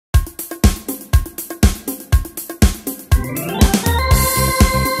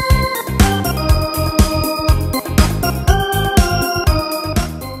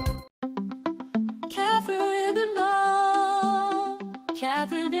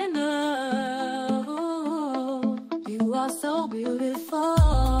Deneuve, you are so beautiful.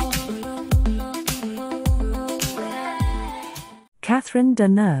 Catherine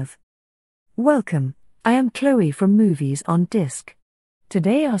Deneuve. Welcome, I am Chloë from Movies on Disc.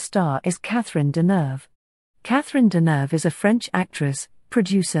 Today our star is Catherine Deneuve. Catherine Deneuve is a French actress,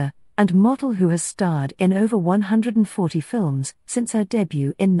 producer, and model who has starred in over 140 films since her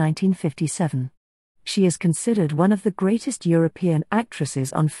debut in 1957. She is considered one of the greatest European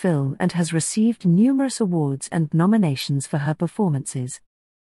actresses on film and has received numerous awards and nominations for her performances.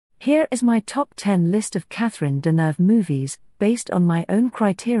 Here is my top 10 list of Catherine Deneuve movies, based on my own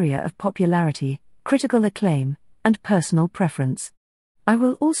criteria of popularity, critical acclaim, and personal preference. I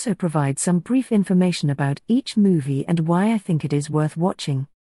will also provide some brief information about each movie and why I think it is worth watching.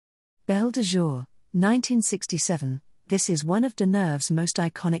 Belle de Jour, 1967. This is one of Deneuve's most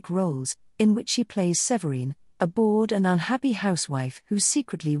iconic roles, in which she plays Séverine, a bored and unhappy housewife who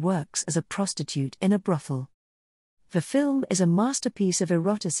secretly works as a prostitute in a brothel. The film is a masterpiece of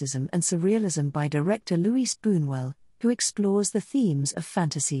eroticism and surrealism by director Louis Buñuel, who explores the themes of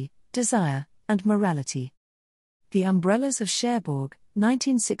fantasy, desire, and morality. The Umbrellas of Cherbourg,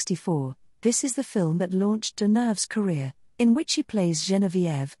 1964. This is the film that launched Deneuve's career, in which she plays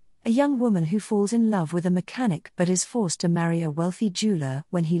Geneviève, a young woman who falls in love with a mechanic but is forced to marry a wealthy jeweler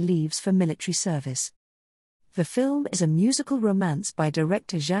when he leaves for military service. The film is a musical romance by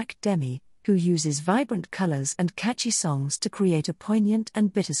director Jacques Demy, who uses vibrant colors and catchy songs to create a poignant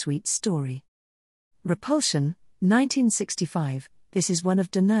and bittersweet story. Repulsion, 1965. This is one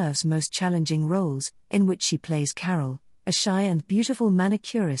of Deneuve's most challenging roles, in which she plays Carole, a shy and beautiful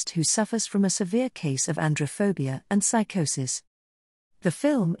manicurist who suffers from a severe case of androphobia and psychosis. The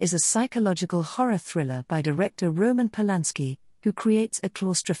film is a psychological horror thriller by director Roman Polanski, who creates a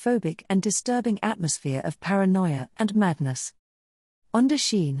claustrophobic and disturbing atmosphere of paranoia and madness.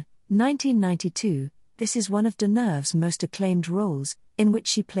 Indochine, 1992. This is one of Deneuve's most acclaimed roles, in which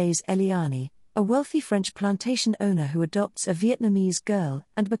she plays Eliane, a wealthy French plantation owner who adopts a Vietnamese girl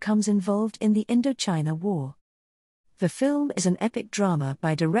and becomes involved in the Indochina War. The film is an epic drama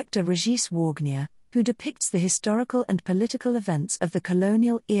by director Régis Wagner, who depicts the historical and political events of the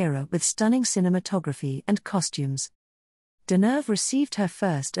colonial era with stunning cinematography and costumes. Deneuve received her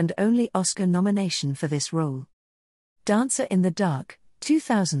first and only Oscar nomination for this role. Dancer in the Dark,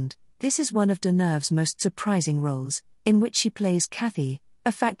 2000. This is one of Deneuve's most surprising roles, in which she plays Kathy,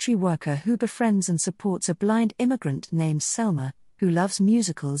 a factory worker who befriends and supports a blind immigrant named Selma, who loves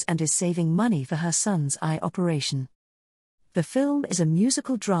musicals and is saving money for her son's eye operation. The film is a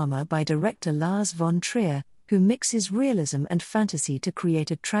musical drama by director Lars von Trier, who mixes realism and fantasy to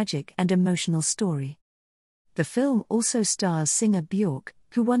create a tragic and emotional story. The film also stars singer Björk,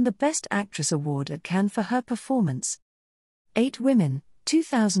 who won the Best Actress award at Cannes for her performance. 8 Women,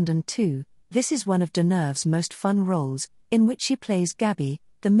 2002. This is one of Deneuve's most fun roles, in which she plays Gabby,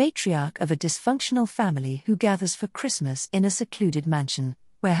 the matriarch of a dysfunctional family who gathers for Christmas in a secluded mansion,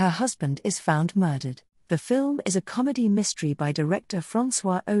 where her husband is found murdered. The film is a comedy mystery by director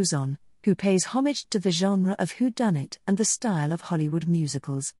François Ozon, who pays homage to the genre of whodunit and the style of Hollywood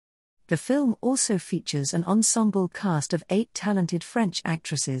musicals. The film also features an ensemble cast of 8 talented French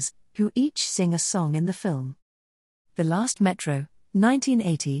actresses, who each sing a song in the film. The Last Metro,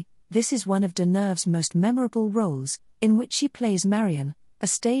 1980. This is one of Deneuve's most memorable roles, in which she plays Marion, a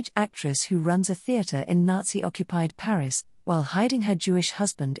stage actress who runs a theater in Nazi-occupied Paris, while hiding her Jewish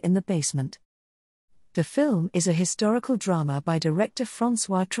husband in the basement. The film is a historical drama by director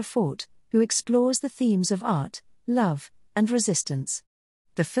François Truffaut, who explores the themes of art, love, and resistance.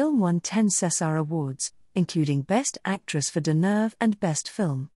 The film won 10 César Awards, including Best Actress for Deneuve and Best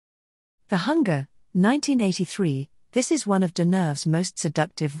Film. The Hunger, 1983. This is one of Deneuve's most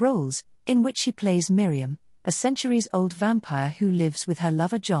seductive roles, in which she plays Miriam, a centuries-old vampire who lives with her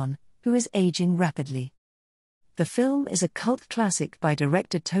lover John, who is aging rapidly. The film is a cult classic by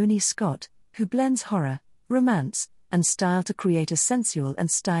director Tony Scott, who blends horror, romance, and style to create a sensual and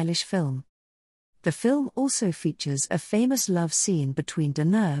stylish film. The film also features a famous love scene between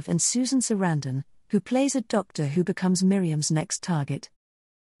Deneuve and Susan Sarandon, who plays a doctor who becomes Miriam's next target.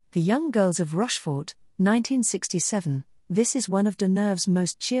 The Young Girls of Rochefort, 1967. This is one of Deneuve's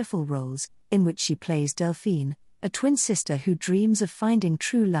most cheerful roles, in which she plays Delphine, a twin sister who dreams of finding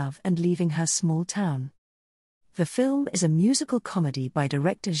true love and leaving her small town. The film is a musical comedy by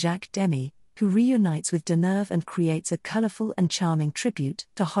director Jacques Demy, who reunites with Deneuve and creates a colorful and charming tribute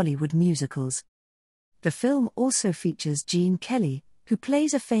to Hollywood musicals. The film also features Gene Kelly, who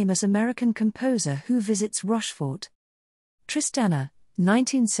plays a famous American composer who visits Rochefort. Tristana,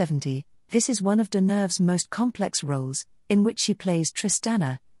 1970. This is one of Deneuve's most complex roles, in which she plays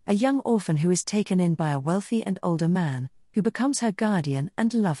Tristana, a young orphan who is taken in by a wealthy and older man, who becomes her guardian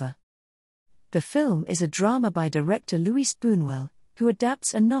and lover. The film is a drama by director Louis Spoonwell, who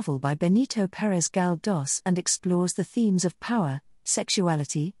adapts a novel by Benito Perez Galdós and explores the themes of power,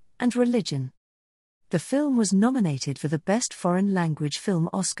 sexuality, and religion. The film was nominated for the Best Foreign Language Film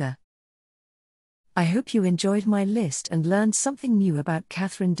Oscar. I hope you enjoyed my list and learned something new about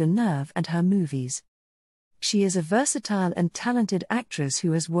Catherine Deneuve and her movies. She is a versatile and talented actress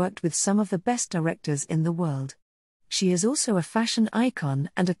who has worked with some of the best directors in the world. She is also a fashion icon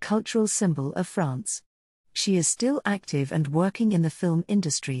and a cultural symbol of France. She is still active and working in the film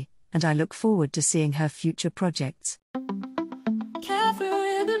industry, and I look forward to seeing her future projects.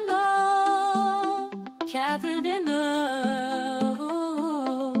 Catherine Deneuve, Catherine Deneuve,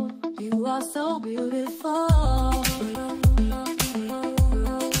 you are so beautiful.